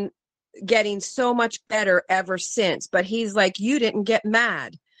just been getting so much better ever since. But he's like, you didn't get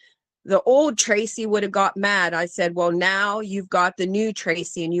mad. The old Tracy would have got mad. I said, well, now you've got the new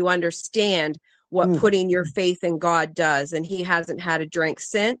Tracy and you understand what putting your faith in God does. And he hasn't had a drink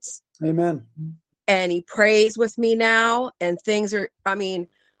since. Amen. And he prays with me now. And things are,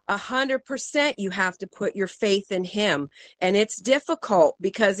 100% you have to put your faith in him. And it's difficult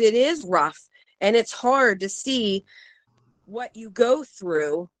because it is rough and it's hard to see what you go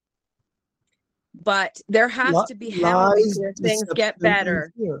through. But there has to be hell before things get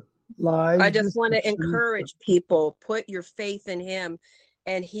better. I just want to encourage people, put your faith in him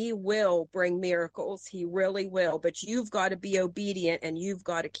and he will bring miracles. He really will. But you've got to be obedient and you've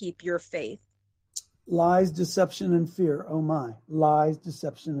got to keep your faith. Lies, deception, and fear. Oh my. Lies,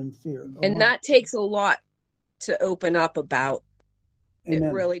 deception, and fear. Oh and my. that takes a lot to open up about. Amen.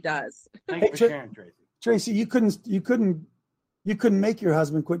 It really does. Thank you for sharing, Tracy. Tracy, you couldn't make your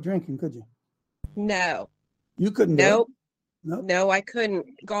husband quit drinking, could you? No. You couldn't Nope. do it? No, I couldn't.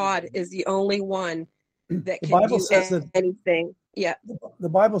 God is the only one that The can Bible do says that anything. Yeah. the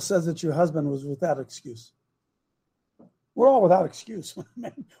Bible says that your husband was without excuse. We're all without excuse.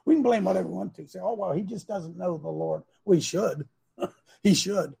 We can blame whatever we want to. Say, oh, well, he just doesn't know the Lord. Well, he should. He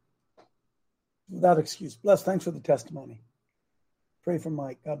should. Without excuse. Bless. Thanks for the testimony. Pray for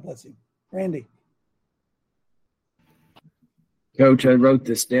Mike. God bless him. Randy. Coach, I wrote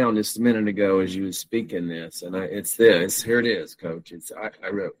this down just a minute ago as you were speaking this, and it's this. Here it is, Coach. I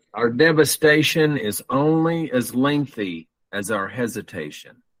wrote, our devastation is only as lengthy as our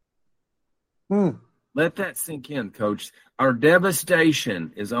hesitation. Let that sink in, Coach. Our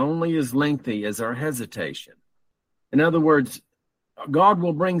devastation is only as lengthy as our hesitation. In other words, God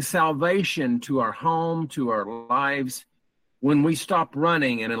will bring salvation to our home, to our lives, when we stop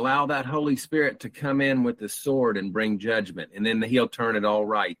running and allow that Holy Spirit to come in with the sword and bring judgment. And then he'll turn it all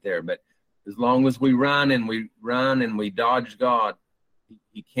right there. But as long as we run and we dodge God,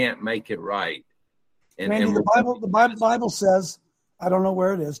 he can't make it right. Randy, the Bible says, I don't know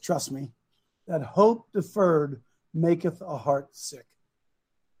where it is, trust me, that hope deferred maketh a heart sick.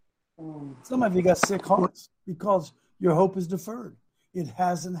 Some of you got sick hearts because your hope is deferred. It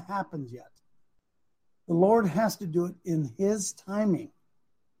hasn't happened yet. The Lord has to do it in his timing,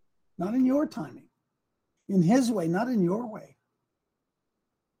 not in your timing, in his way, not in your way.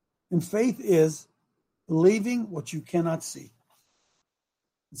 And faith is believing what you cannot see.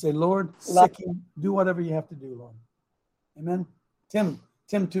 And say, Lord, do whatever you have to do, Lord. Amen. Tim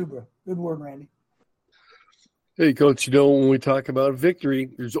Tubra. Good word, Randy. Hey, Coach, when we talk about victory,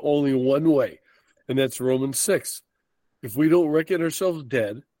 there's only one way, and that's Romans 6. If we don't reckon ourselves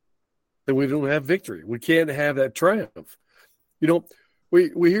dead, then we don't have victory. We can't have that triumph.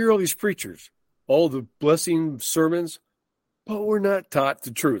 We hear all these preachers, all the blessing sermons, but we're not taught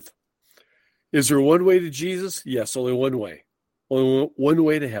the truth. Is there one way to Jesus? Yes, only one way. Only one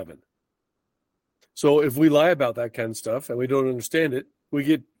way to heaven. So if we lie about that kind of stuff and we don't understand it, we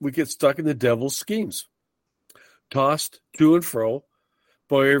get stuck in the devil's schemes, tossed to and fro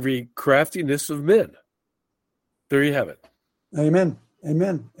by every craftiness of men. There you have it. Amen.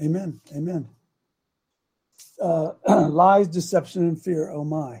 Amen. Amen. Amen. Lies, deception, and fear. Oh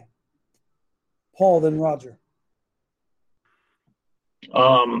my. Paul, then Roger.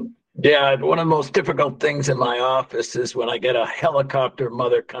 Yeah, one of the most difficult things in my office is when I get a helicopter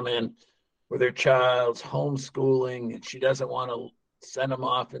mother come in with her child's homeschooling and she doesn't want to send him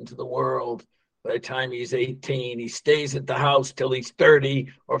off into the world. By the time he's 18, he stays at the house till he's 30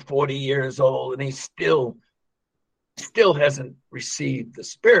 or 40 years old, and he still hasn't received the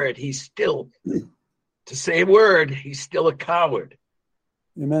Spirit. He's still, to say a word, he's still a coward.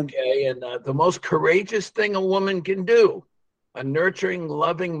 Amen. Okay, and the most courageous thing a woman can do, a nurturing,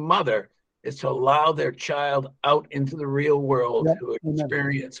 loving mother, is to allow their child out into the real world Yep. to Amen.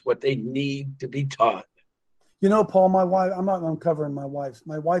 experience what they need to be taught. You know, Paul, my wife, I'm not uncovering my wife.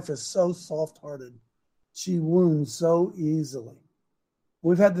 My wife is so soft-hearted. She wounds so easily.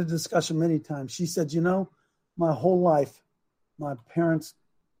 We've had the discussion many times. She said, you know, my whole life, my parents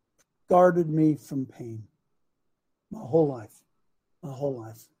guarded me from pain. My whole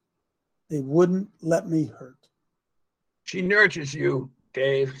life. They wouldn't let me hurt. She nurtures you,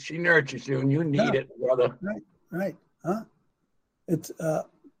 Dave. She nurtures you, and you need it, brother. Right. Huh? It's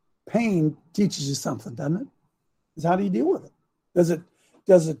pain teaches you something, doesn't it? It's how do you deal with it?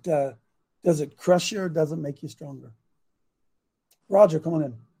 Does it crush you or does it make you stronger? Roger, come on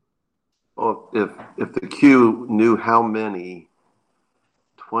in. Well, if the Q knew how many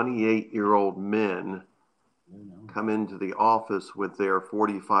 28-year-old men come into the office with their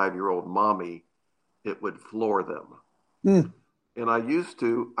 45-year-old mommy, it would floor them. Mm. And I used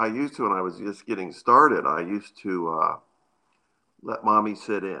to, when I was just getting started, I used to let mommy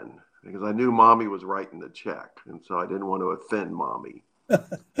sit in because I knew mommy was writing the check. And so I didn't want to offend mommy.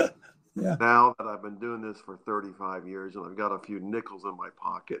 Yeah. Now that I've been doing this for 35 years and I've got a few nickels in my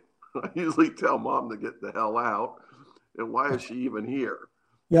pocket, I usually tell mom to get the hell out. And why is she even here?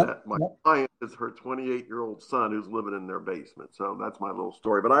 Yep. My client is her 28-year-old son who's living in their basement. So that's my little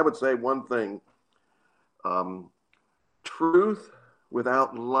story. But I would say one thing, truth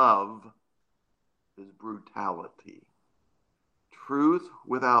without love is brutality. Truth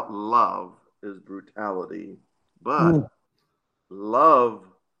without love is brutality. But love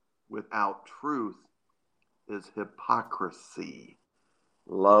without truth is hypocrisy.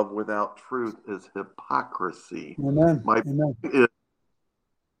 Love without truth is hypocrisy. Amen. My Amen. point is,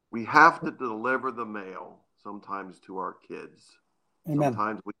 we have to deliver the mail sometimes to our kids. Amen.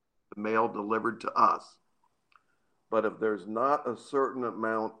 Sometimes we get the mail delivered to us. But if there's not a certain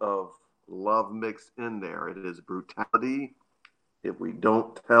amount of love mixed in there, it is brutality. If we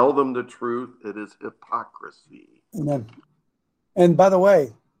don't tell them the truth, it is hypocrisy. Amen. And by the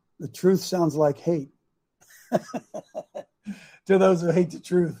way, the truth sounds like hate to those who hate the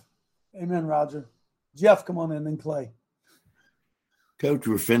truth. Amen, Roger. Jeff, come on in, and Clay. Coach,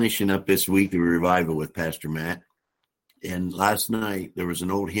 we're finishing up this weekly revival with Pastor Matt. And last night there was an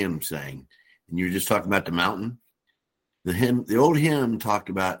old hymn sang, and you were just talking about the mountain. The old hymn talked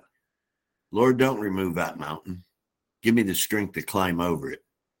about, Lord, don't remove that mountain. Give me the strength to climb over it.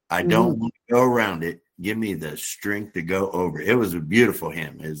 I don't want to go around it. Give me the strength to go over it. It was a beautiful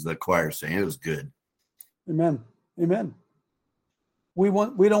hymn, as the choir sang. It was good. Amen. Amen. We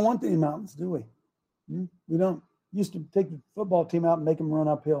don't want any mountains, do we? We don't. Used to take the football team out and make them run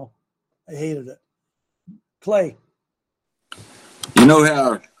uphill. I hated it. Clay. You know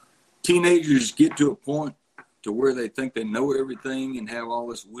how teenagers get to a point to where they think they know everything and have all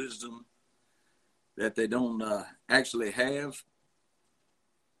this wisdom that they don't actually have?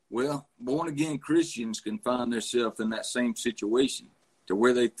 Well, born-again Christians can find themselves in that same situation to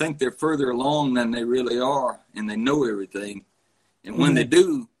where they think they're further along than they really are and they know everything. And when they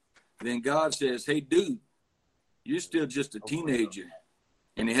do, then God says, hey, dude, you're still just a teenager.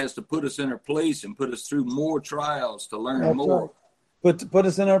 And he has to put us in our place and put us through more trials to learn That's more. Right. Put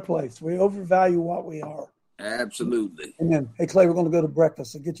us in our place. We overvalue what we are. Absolutely. Amen. Hey, Clay, we're going to go to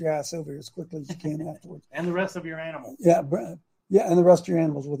breakfast, so get your ass over here as quickly as you can afterwards. And the rest of your animals. Yeah, and the rest of your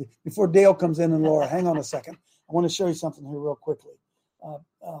animals with you. Before Dale comes in and Laura, hang on a second. I want to show you something here real quickly.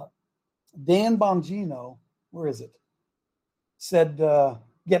 Dan Bongino, where is it? Said,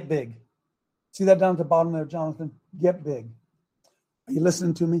 get big. See that down at the bottom there, Jonathan? Get big. Are you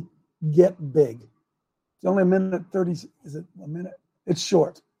listening to me? Get big. It's only a minute 30. Is it a minute? It's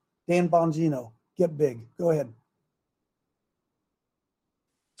short. Dan Bongino, get big. Go ahead.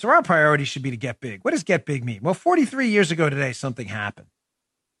 So our priority should be to get big. What does get big mean? Well, 43 years ago today, something happened.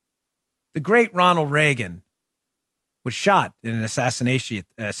 The great Ronald Reagan was shot in an assassination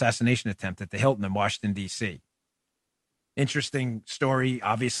attempt at the Hilton in Washington, D.C. Interesting story,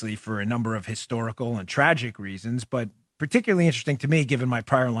 obviously, for a number of historical and tragic reasons, but particularly interesting to me, given my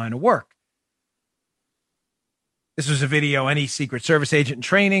prior line of work. This was a video any Secret Service agent in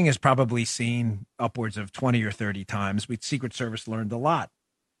training has probably seen upwards of 20 or 30 times. Secret Service learned a lot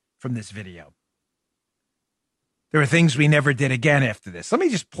from this video. There are things we never did again after this. Let me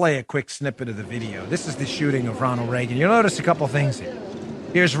just play a quick snippet of the video. This is the shooting of Ronald Reagan. You'll notice a couple things here.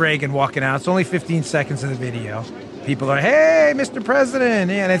 Here's Reagan walking out. It's only 15 seconds of the video. People are, hey, Mr.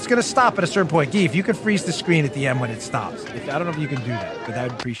 President. And it's going to stop at a certain point. Guy, if you could freeze the screen at the end when it stops. I don't know if you can do that, but I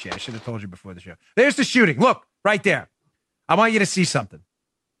would appreciate it. I should have told you before the show. There's the shooting. Look, right there. I want you to see something.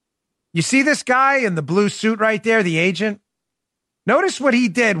 You see this guy in the blue suit right there, the agent? Notice what he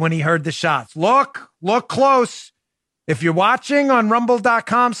did when he heard the shots. Look close. If you're watching on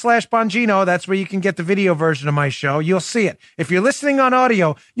rumble.com/Bongino, that's where you can get the video version of my show. You'll see it. If you're listening on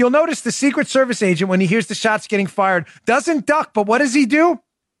audio, you'll notice the Secret Service agent, when he hears the shots getting fired, doesn't duck. But what does he do?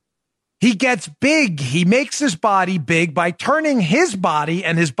 He gets big. He makes his body big by turning his body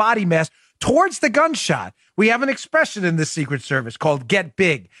and his body mass towards the gunshot. We have an expression in the Secret Service called get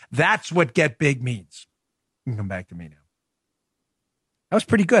big. That's what get big means. You can come back to me now. That was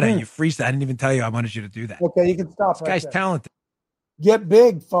pretty good. You freeze that. I didn't even tell you I wanted you to do that. Okay, you can stop. This guy's talented. Get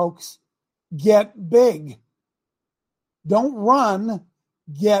big, folks. Get big. Don't run.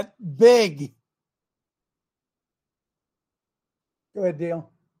 Get big. Go ahead,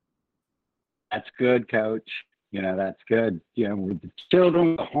 Dale. That's good, Coach. That's good. With the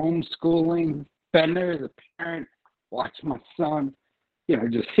children, the homeschooling, been there as a parent, watch my son,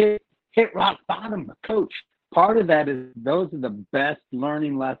 just hit rock bottom. But Coach, part of that is those are the best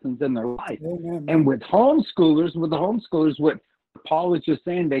learning lessons in their life. Amen. And with the homeschoolers, what Paul was just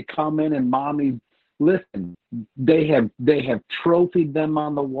saying, they come in and mommy, listen, they have trophied them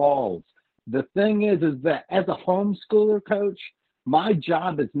on the walls. The thing is that as a homeschooler, Coach, my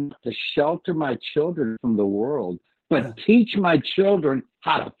job is not to shelter my children from the world, but teach my children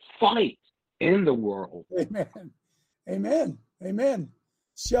how to fight in the world. Amen. Amen. Amen.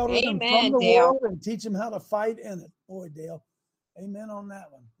 Shelter them from the Dale. world and teach them how to fight in it. Boy, Dale. Amen on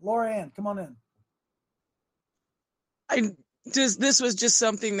that one. Laura Ann, come on in. This was just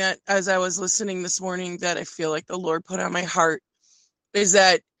something that, as I was listening this morning, that I feel like the Lord put on my heart is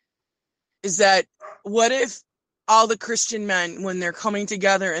that what if all the Christian men, when they're coming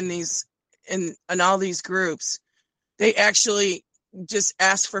together in all these groups, they actually just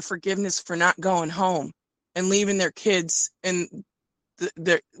ask for forgiveness for not going home and leaving their kids and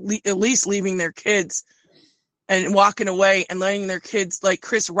at least leaving their kids and walking away and letting their kids, like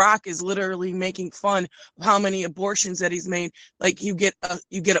Chris Rock is literally making fun of how many abortions that he's made. Like you get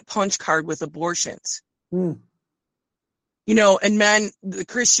a punch card with abortions, and men, the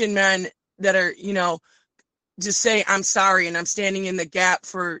Christian men that are, just say, I'm sorry. And I'm standing in the gap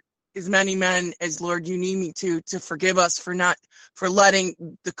for as many men as Lord, you need me to forgive us for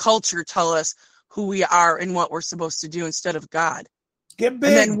letting the culture tell us who we are and what we're supposed to do instead of God. Get big.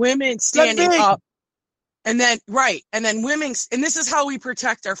 And then women standing up. And then women, and this is how we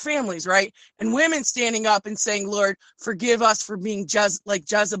protect our families, right? And women standing up and saying, Lord, forgive us for being like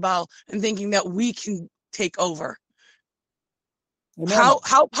Jezebel and thinking that we can take over. Amen.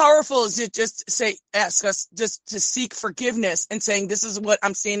 How powerful is it just to ask us just to seek forgiveness and saying, this is what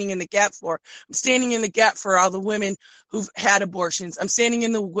I'm standing in the gap for. I'm standing in the gap for all the women who've had abortions. I'm standing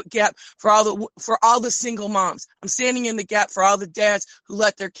in the gap for all the single moms. I'm standing in the gap for all the dads who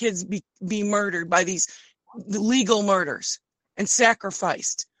let their kids be murdered by these legal murders and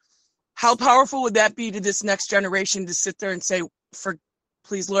sacrificed. How powerful would that be to this next generation to sit there and say,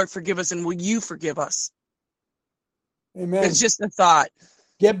 please, Lord, forgive us, and will you forgive us? Amen. It's just a thought.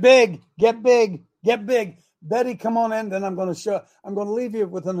 Get big, get big, get big. Betty, come on in. Then I'm going to leave you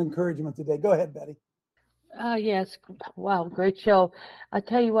with an encouragement today. Go ahead, Betty. Yes. Wow. Great show. I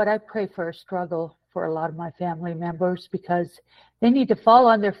tell you what, I pray for a struggle for a lot of my family members because they need to fall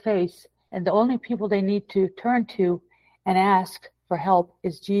on their face, and the only people they need to turn to and ask for help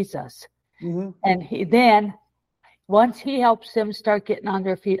is Jesus. Mm-hmm. And then once he helps them start getting on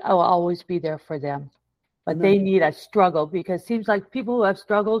their feet, I will always be there for them. But they need a struggle, because it seems like people who have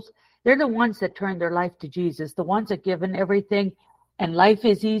struggles, they're the ones that turn their life to Jesus, the ones that given everything and life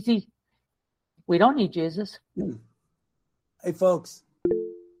is easy. We don't need Jesus. Hey, folks,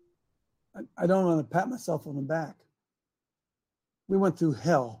 I don't want to pat myself on the back. We went through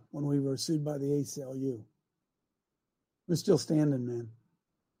hell when we were sued by the ACLU. We're still standing, man.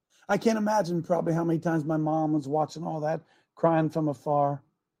 I can't imagine probably how many times my mom was watching all that, crying from afar,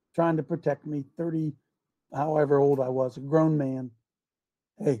 trying to protect me, 30, however old I was, a grown man.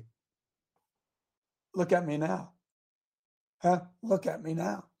 Hey, look at me now. Huh? Look at me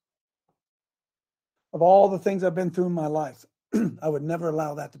now. Of all the things I've been through in my life, I would never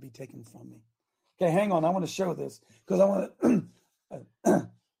allow that to be taken from me. Okay, hang on. I want to show this because I want to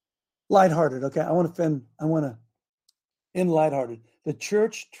lighthearted. Okay, I want to end lighthearted. The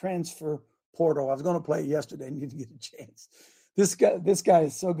church transfer portal. I was going to play it yesterday and you didn't get a chance. This guy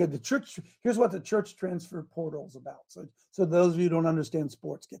is so good. The church. Here's what the church transfer portal is about. So those of you who don't understand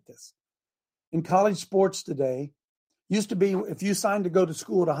sports, get this. In college sports today, used to be if you signed to go to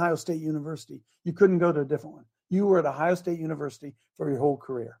school at Ohio State University, you couldn't go to a different one. You were at Ohio State University for your whole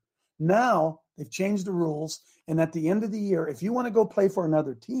career. Now they've changed the rules, and at the end of the year, if you want to go play for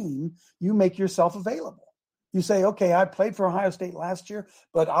another team, you make yourself available. You say, okay, I played for Ohio State last year,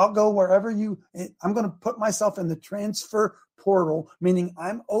 but I'll go wherever I'm going to put myself in the transfer portal, meaning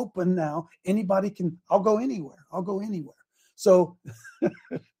I'm open now. I'll go anywhere. So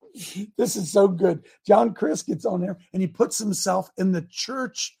this is so good. John Chris gets on there and he puts himself in the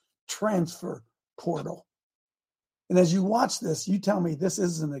church transfer portal. And as you watch this, you tell me this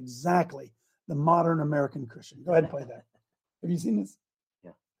isn't exactly the modern American Christian. Go ahead and play that. Have you seen this?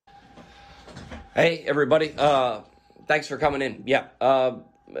 Hey, everybody. Thanks for coming in. Yeah.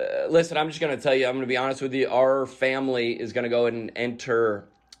 Listen, I'm just going to tell you, I'm going to be honest with you. Our family is going to go and enter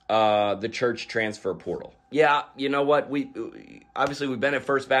the church transfer portal. Yeah, you know what? We've been at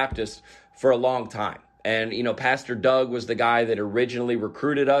First Baptist for a long time. And, Pastor Doug was the guy that originally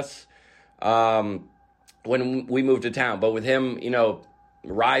recruited us when we moved to town. But with him,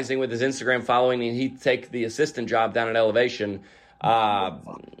 rising with his Instagram following, and he'd take the assistant job down at Elevation,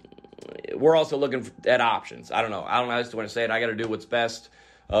 we're also looking at options. I don't know. I just want to say it. I got to do what's best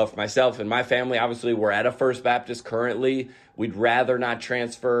for myself and my family. Obviously, we're at a First Baptist currently. We'd rather not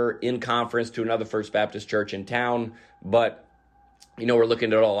transfer in conference to another First Baptist church in town, but we're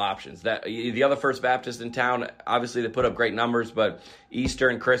looking at all options. That the other First Baptist in town, obviously they put up great numbers, but Easter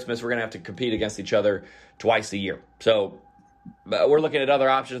and Christmas, we're going to have to compete against each other twice a year. So we're looking at other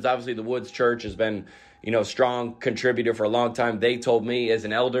options. Obviously, the Woods Church has been, strong contributor for a long time. They told me as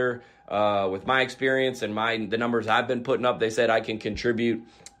an elder, with my experience and the numbers I've been putting up, they said I can contribute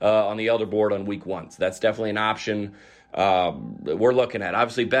on the elder board on week 1. So that's definitely an option we're looking at.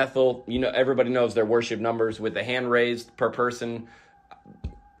 Obviously, Bethel, everybody knows their worship numbers with the hand raised per person.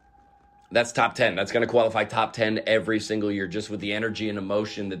 That's top 10. That's going to qualify top 10 every single year, just with the energy and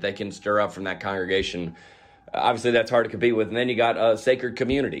emotion that they can stir up from that congregation. Obviously, that's hard to compete with. And then you got Sacred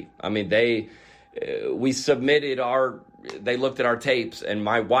Community. I mean, we submitted they looked at our tapes, and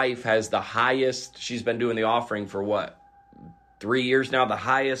my wife has the highest, she's been doing the offering for 3 years now, the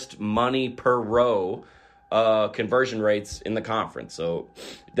highest money per row conversion rates in the conference. So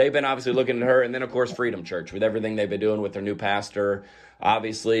they've been obviously looking at her. And then, of course, Freedom Church, with everything they've been doing with their new pastor.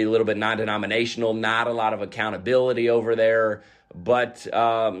 Obviously, a little bit non-denominational, not a lot of accountability over there. But,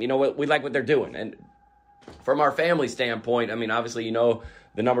 we like what they're doing. And from our family standpoint, I mean, obviously,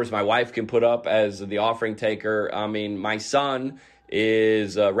 the numbers my wife can put up as the offering taker. I mean, my son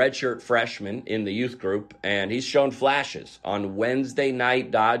is a redshirt freshman in the youth group, and he's shown flashes on Wednesday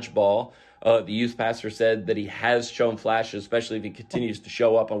night dodgeball. The youth pastor said that he has shown flashes, especially if he continues to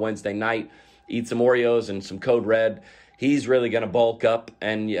show up on Wednesday night, eat some Oreos and some Code Red. He's really going to bulk up,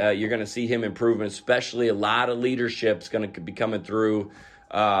 and you're going to see him improve, especially a lot of leadership's going to be coming through,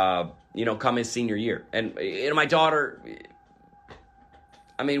 come his senior year. And my daughter,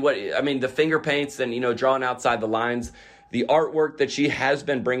 the finger paints and, drawing outside the lines, the artwork that she has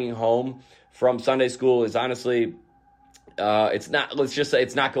been bringing home from Sunday school is honestly, let's just say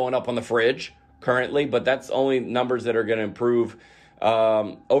it's not going up on the fridge currently, but that's only numbers that are going to improve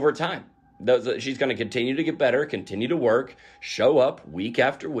over time. She's going to continue to get better, continue to work, show up week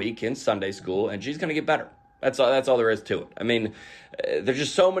after week in Sunday school, and she's going to get better. That's all there is to it. I mean, there's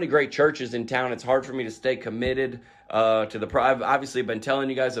just so many great churches in town. It's hard for me to stay committed I've obviously been telling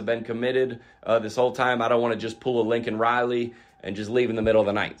you guys I've been committed this whole time. I don't want to just pull a Lincoln Riley and just leave in the middle of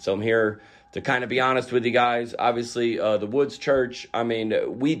the night. So I'm here to kind of be honest with you guys. Obviously, the Woods Church,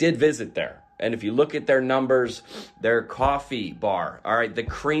 we did visit there. And if you look at their numbers, their coffee bar, all right, the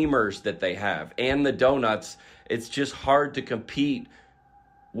creamers that they have and the donuts, it's just hard to compete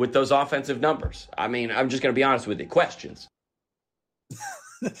with those offensive numbers. I'm just going to be honest with you. Questions?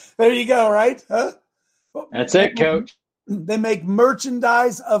 There you go, right? Huh? That's it, Coach. They make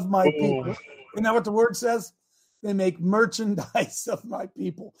merchandise of my people. Isn't that what the word says? They make merchandise of my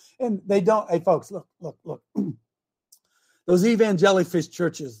people. And they don't. Hey, folks, look. Those evangelifish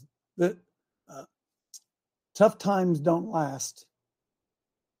churches, tough times don't last.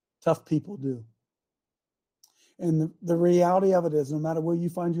 Tough people do. And the reality of it is, no matter where you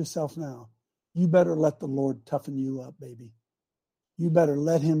find yourself now, you better let the Lord toughen you up, baby. You better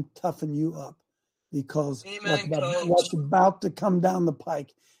let him toughen you up, because what's about to come down the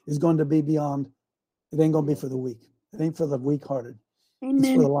pike is going to be beyond. It ain't going to be for the weak. It ain't for the weak-hearted. Amen.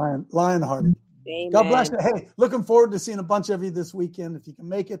 It's for the lion-hearted. Amen. God bless you. Hey, looking forward to seeing a bunch of you this weekend. If you can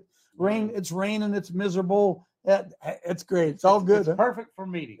make it. It's raining. It's miserable. It's great. It's all good. It's perfect for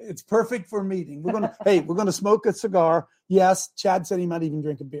meeting. It's perfect for meeting. We're gonna smoke a cigar. Yes, Chad said he might even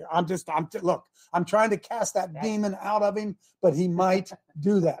drink a beer. I'm trying to cast that demon out of him, but he might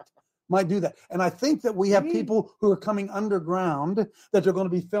do that. And I think that we have people who are coming underground that are going to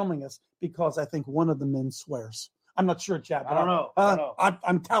be filming us, because I think one of the men swears. I'm not sure, Chad. I don't know. I don't know.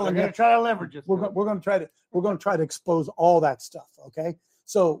 I'm telling They're you, gonna try to leverage us. we're going to try to expose all that stuff. Okay.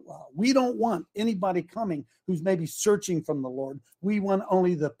 So we don't want anybody coming who's maybe searching from the Lord. We want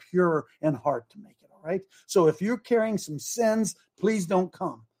only the pure in heart to make it. All right. So if you're carrying some sins, please don't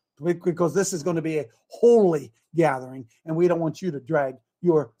come, because this is going to be a holy gathering, and we don't want you to drag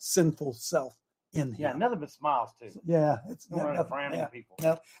your sinful self in here. Yeah, nothing but smiles too. Yeah, it's Don't run frowning people.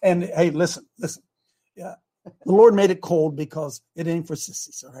 Yeah. And hey, listen. Yeah, the Lord made it cold because it ain't for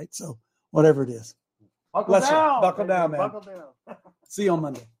sissies. All right. So whatever it is, Buckle down. Buckle down, man. Buckle down. See you on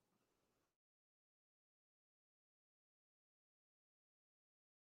Monday.